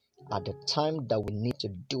do at the time that we need to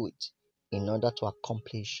do it in order to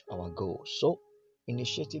accomplish our goals. So,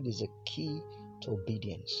 initiative is a key to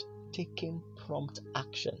obedience, taking prompt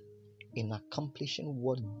action in accomplishing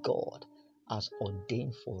what God has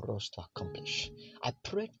ordained for us to accomplish. I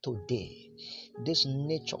pray today, this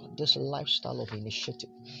nature, this lifestyle of initiative,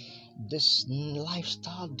 this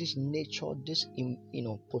lifestyle, this nature, this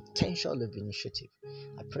potential of initiative,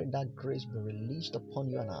 I pray that grace be released upon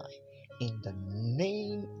you and I in the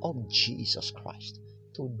name of Jesus Christ.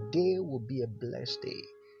 Today will be a blessed day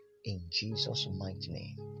in Jesus' mighty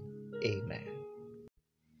name. Amen.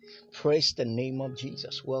 Praise the name of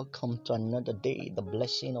Jesus. Welcome to another day. The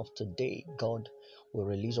blessing of today, God will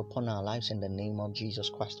release upon our lives in the name of Jesus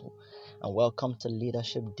Christ. And welcome to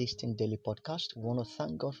Leadership Distinct Daily Podcast. We want to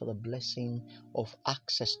thank God for the blessing of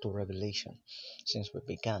access to revelation. Since we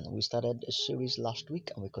began, we started a series last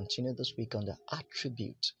week and we continue this week on the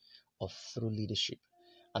attribute of true leadership.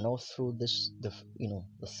 And all through the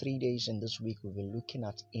 3 days in this week, we'll be looking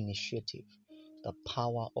at initiative, the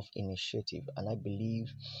power of initiative. And I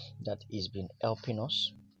believe that it's been helping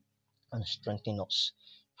us and strengthening us.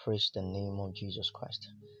 Praise the name of Jesus Christ.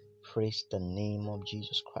 Praise the name of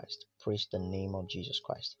Jesus Christ. Praise the name of Jesus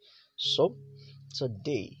Christ. So,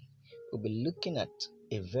 today we'll be looking at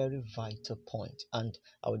a very vital point, and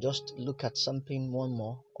I'll just look at something one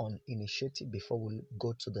more on initiative before we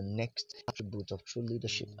go to the next attribute of true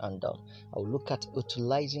leadership, and I'll look at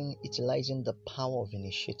utilizing the power of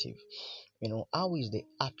initiative. How is the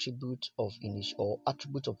attribute of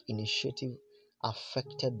initiative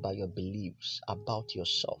affected by your beliefs about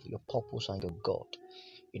yourself, your purpose, and your God?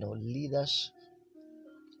 Leaders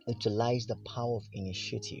utilize the power of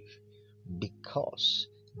initiative because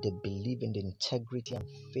they believe in the integrity and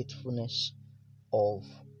faithfulness of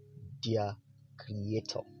their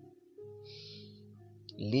Creator.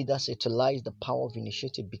 Leaders utilize the power of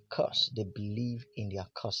initiative because they believe in their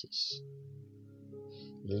causes.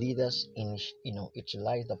 Leaders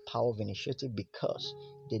utilize the power of initiative because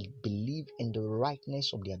they believe in the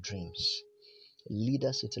rightness of their dreams.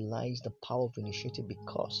 Leaders utilize the power of initiative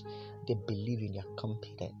because they believe in their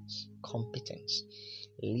competence.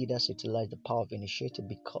 Leaders utilize the power of initiative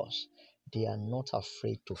because they are not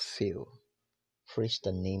afraid to fail. Praise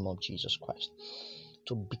the name of Jesus Christ.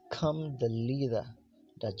 To become the leader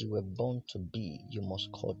that you were born to be, you must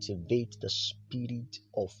cultivate the spirit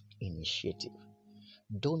of initiative.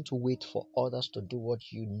 Don't wait for others to do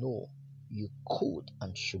what you know you could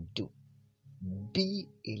and should do. Be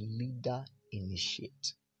a leader,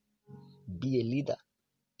 initiate. Be a leader,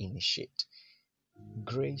 initiate.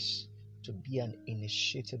 Grace to be an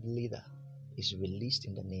initiative leader is released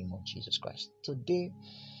in the name of Jesus Christ. Today,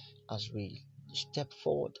 as we step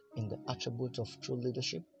forward in the attributes of true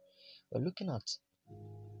leadership, we're looking at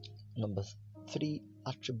number 3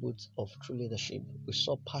 attributes of true leadership. We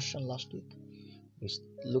saw passion last week. We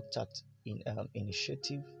looked at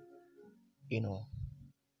initiative,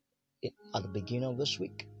 at the beginning of this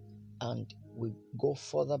week, and we go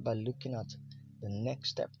further by looking at the next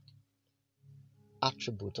step,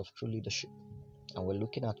 attribute of true leadership, and we're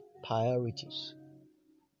looking at priorities,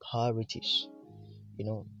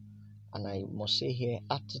 and I must say here,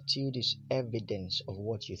 attitude is evidence of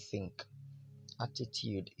what you think.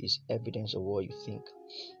 Attitude is evidence of what you think.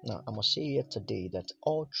 Now, I must say here today that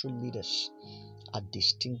all true leaders are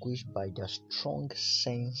distinguished by their strong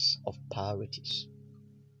sense of priorities.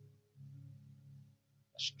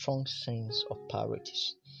 Strong sense of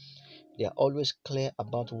priorities. They are always clear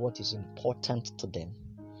about what is important to them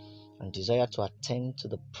and desire to attend to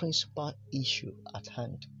the principal issue at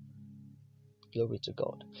hand. Glory to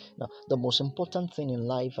God. Now, the most important thing in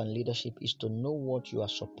life and leadership is to know what you are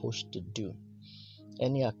supposed to do.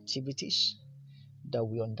 Any activities that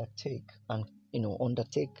we undertake and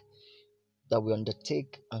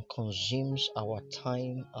consumes our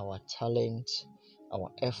time, our talent,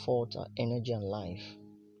 our effort, our energy and life,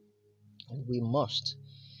 we must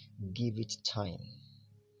give it time.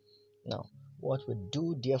 Now, what we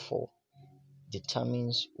do therefore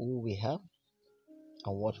determines who we are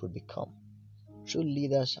and what we become. True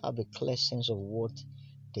leaders have a clear sense of what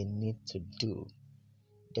they need to do.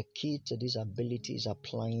 The key to this ability is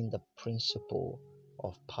applying the principle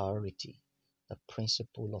of priority. The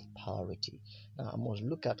principle of priority. Now, I must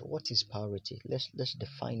look at what is priority. Let's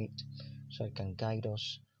define it so it can guide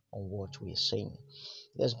us on what we are saying.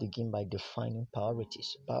 Let's begin by defining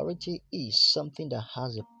priorities. Priority is something that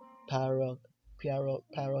has a prior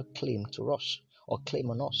claim to us or claim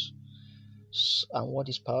on us. And what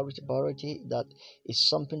is priority? Priority that is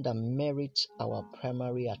something that merits our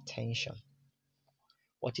primary attention.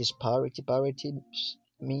 What is priority? Priority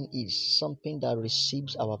is something that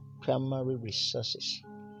receives our primary resources.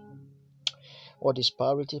 What is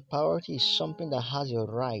priority? Priority is something that has a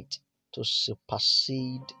right to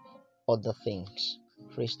supersede other things.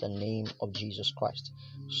 Praise the name of Jesus Christ.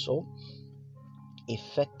 So,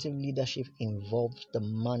 effective leadership involves the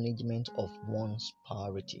management of one's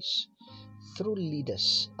priorities. True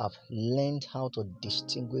leaders have learned how to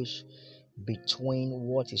distinguish between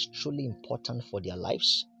what is truly important for their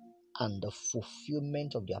lives and the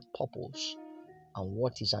fulfillment of their purpose and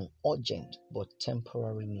what is an urgent but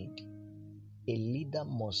temporary need. A leader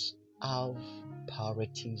must have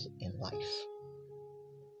priorities in life.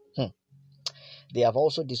 They have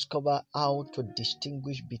also discovered how to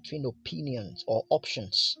distinguish between opinions or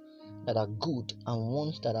options that are good and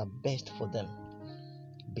ones that are best for them.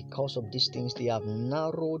 Because of these things, they have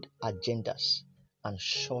narrowed agendas and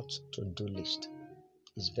short to-do list.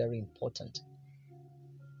 It's very important.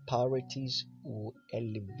 Priorities will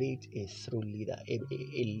elevate a true leader, a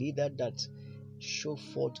leader that show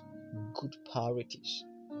forth good priorities,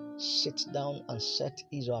 sits down and set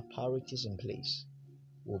his or her priorities in place,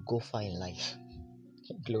 will go far in life.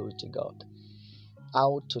 Glory to God.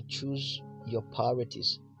 How to choose your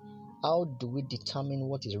priorities. How do we determine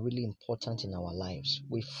what is really important in our lives?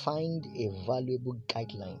 We find a valuable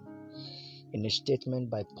guideline in a statement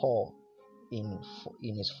by Paul in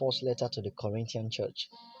his first letter to the Corinthian church.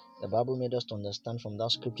 The Bible made us to understand from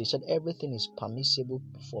that scripture. He said, everything is permissible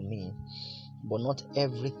for me, but not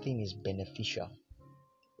everything is beneficial.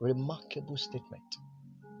 Remarkable statement.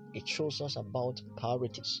 It shows us about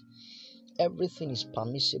priorities. Everything is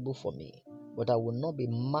permissible for me, but I will not be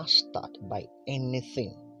mastered by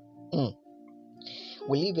anything.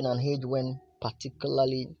 We live in an age when,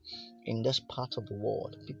 particularly in this part of the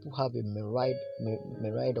world, people have a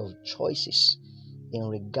myriad of choices in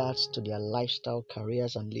regards to their lifestyle,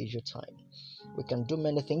 careers, and leisure time. We can do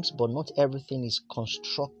many things, but not everything is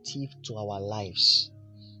constructive to our lives.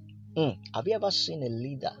 Have you ever seen a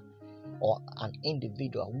leader or an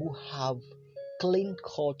individual who have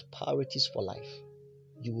clean-cut priorities for life?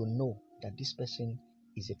 You will know that this person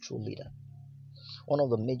is a true leader. One of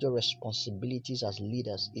the major responsibilities as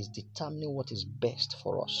leaders is determining what is best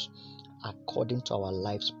for us according to our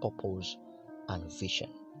life's purpose and vision.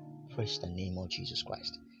 Praise the name of Jesus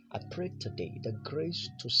Christ. I pray today the grace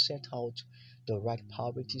to set out the right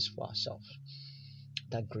priorities for ourselves.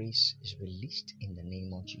 That grace is released in the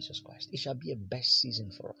name of Jesus Christ. It shall be a best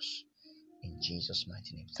season for us in Jesus'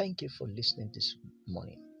 mighty name. Thank you for listening this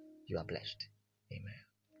morning. You are blessed. Amen.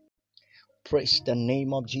 Praise the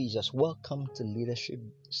name of Jesus. Welcome to Leadership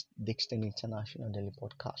Dixon International Daily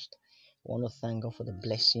Podcast. I want to thank God for the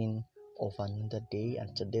blessing of another day,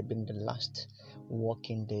 and today being the last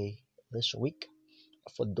working day this week.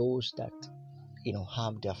 For those that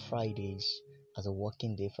have their Fridays as a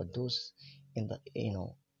working day, for those in the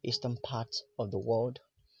eastern part of the world,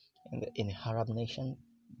 in the Arab nation,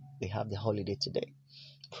 they have the holiday today.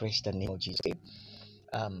 Praise the name of Jesus.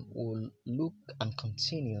 We'll look and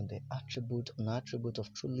continue on the attribute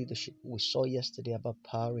of true leadership. We saw yesterday about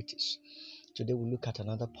priorities. Today we look at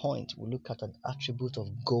another point. We look at an attribute of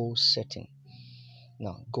goal setting.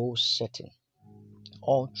 Now, goal setting.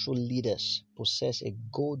 All true leaders possess a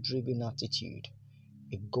goal-driven attitude.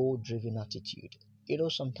 A goal-driven attitude.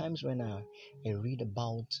 Sometimes when I read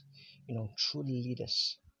about, true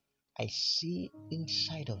leaders, I see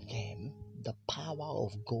inside of them the power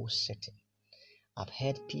of goal setting. I've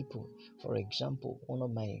heard people, for example, one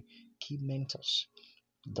of my key mentors,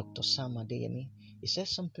 Dr. Sam Adeyemi, he said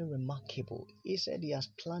something remarkable. He said he has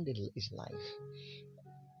planned his life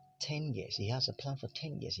 10 years. He has a plan for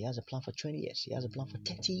 10 years. He has a plan for 20 years. He has a plan for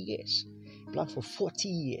 30 years. Plan for 40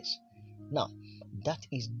 years. Now, that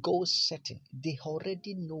is goal setting. They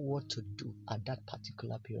already know what to do at that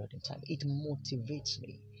particular period in time. It motivates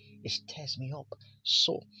me. It stirs me up.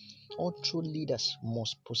 So, all true leaders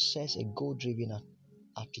must possess a goal-driven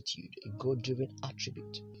attitude, a goal-driven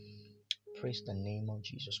attribute. Praise the name of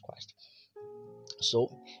Jesus Christ.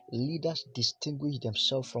 So, leaders distinguish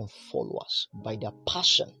themselves from followers by their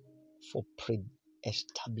passion for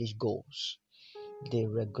pre-established goals. They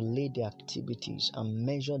regulate their activities and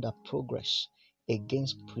measure their progress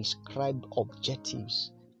against prescribed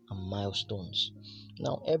objectives and milestones.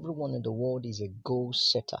 Now, everyone in the world is a goal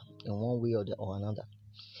setter in one way or another.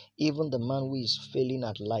 Even the man who is failing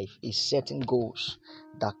at life is setting goals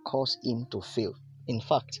that cause him to fail. In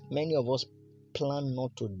fact, many of us plan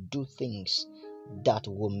not to do things that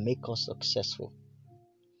will make us successful.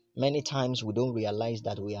 Many times we don't realize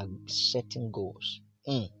that we are setting goals.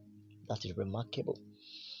 That is remarkable.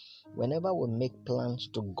 Whenever we make plans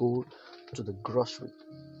to go to the grocery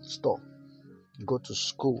store, go to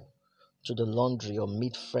school, to the laundry, or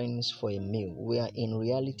meet friends for a meal, we are in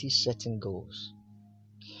reality setting goals.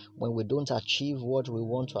 When we don't achieve what we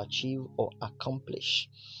want to achieve or accomplish,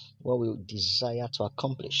 what we desire to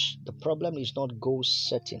accomplish, the problem is not goal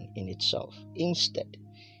setting in itself. Instead,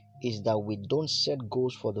 is that we don't set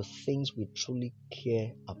goals for the things we truly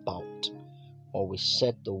care about, or we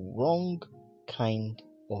set the wrong kind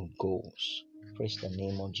of goals. Praise the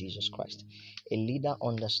name of Jesus Christ. A leader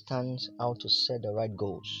understands how to set the right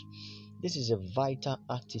goals. This is a vital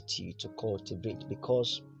attitude to cultivate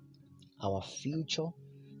because our future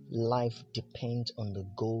life depends on the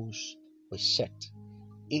goals we set,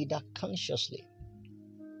 either consciously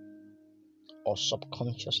or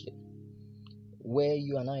subconsciously. Where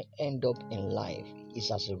you and I end up in life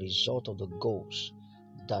is as a result of the goals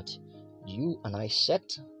that you and I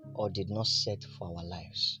set or did not set for our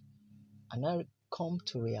lives. And I come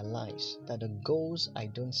to realize that the goals I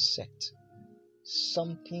don't set,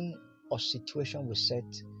 something or situation will set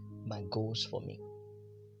my goals for me.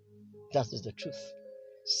 That is the truth.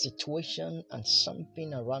 Situation and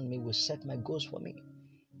something around me will set my goals for me.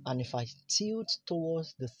 And if I tilt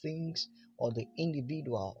towards the things or the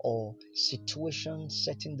individual or situation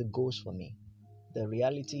setting the goals for me, the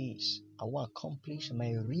reality is I will accomplish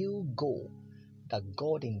my real goal that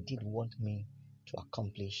God indeed wants me to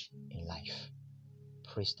accomplish in life.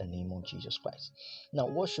 Praise the name of Jesus Christ. Now,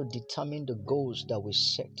 what should determine the goals that we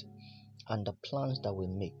set and the plans that we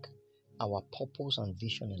make? Our purpose and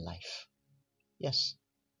vision in life. Yes.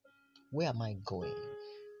 Where am I going?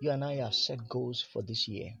 You and I have set goals for this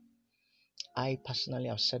year. I personally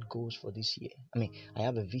have set goals for this year. I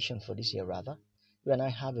have a vision for this year rather. You and I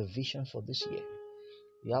have a vision for this year.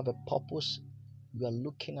 You have a purpose. You are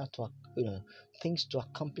looking at things to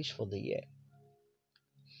accomplish for the year,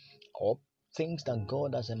 or things that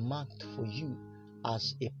God has marked for you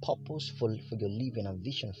as a purpose for your living and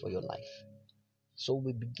vision for your life. So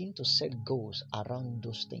we begin to set goals around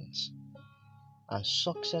those things. And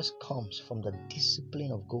success comes from the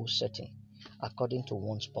discipline of goal setting according to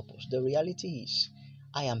one's purpose. The reality is,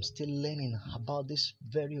 I am still learning about this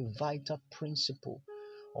very vital principle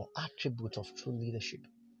or attribute of true leadership.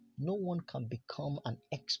 No one can become an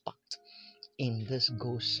expert in this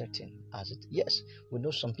goal setting Yes, we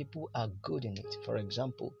know some people are good in it. For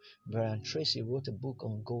example, Brian Tracy wrote a book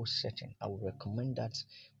on goal setting. I would recommend that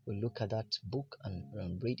we look at that book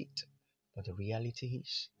and read it. But the reality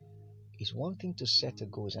is, it's one thing to set a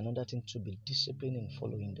goal, it's another thing to be disciplined in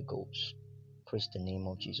following the goals. Praise the name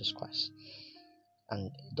of Jesus Christ.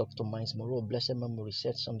 And Dr. Miles Monroe, blessed memory,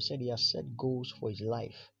 said he has set goals for his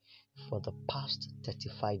life for the past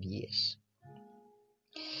 35 years.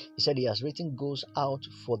 He said he has written goals out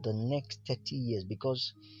for the next 30 years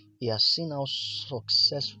because he has seen how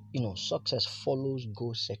success follows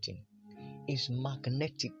goal setting. It's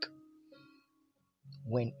magnetic.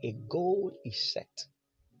 When a goal is set,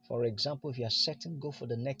 for example, if you are setting goal for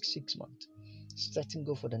the next 6 months, setting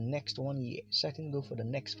goal for the next 1 year, setting goal for the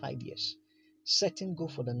next 5 years, setting goal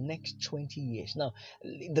for the next 20 years. Now,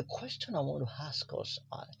 the question I want to ask us,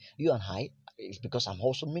 you and I, is because I'm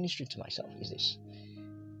also ministering to myself, is this.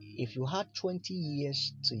 If you had 20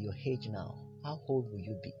 years to your age now, how old will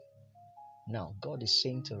you be? Now, God is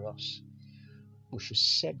saying to us, we should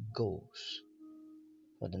set goals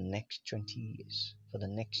for the next 20 years, for the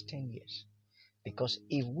next 10 years. Because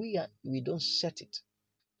if we don't set it,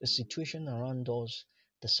 the situation around us,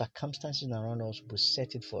 the circumstances around us will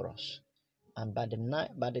set it for us. And by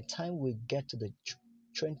the time we get to the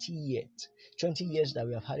 20 years that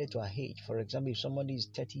we have added to our age, for example, if somebody is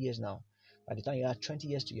 30 years now, by the time you add 20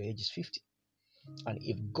 years to your age is 50. And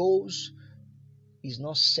if goals is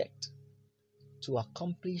not set to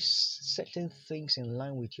accomplish certain things in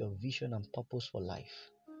line with your vision and purpose for life,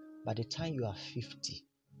 by the time you are 50,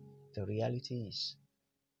 the reality is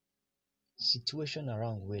situation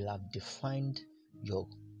around will have defined your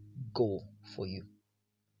goal for you.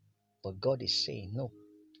 But God is saying, no,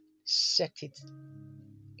 set it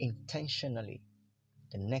intentionally.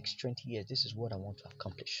 The next 20 years, this is what I want to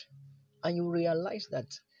accomplish. And you realize that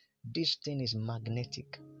this thing is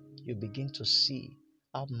magnetic. You begin to see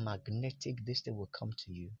how magnetic this thing will come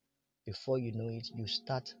to you. Before you know it, you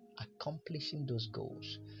start accomplishing those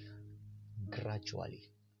goals gradually.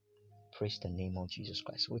 Praise the name of Jesus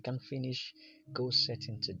Christ. We can finish goal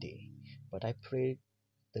setting today, but I pray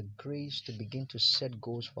the grace to begin to set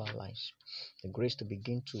goals for our lives, the grace to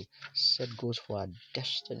begin to set goals for our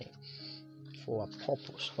destiny, for our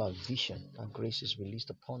purpose, for our vision. That grace is released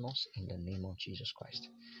upon us in the name of Jesus Christ.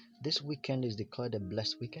 This weekend is declared a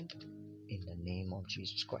blessed weekend in the name of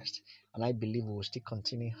Jesus Christ. And I believe we will still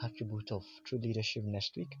continue attribute of true leadership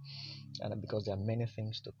next week, and because there are many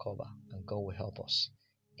things to cover, and God will help us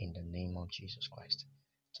in the name of Jesus Christ.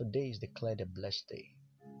 Today is declared a blessed day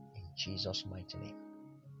in Jesus' mighty name.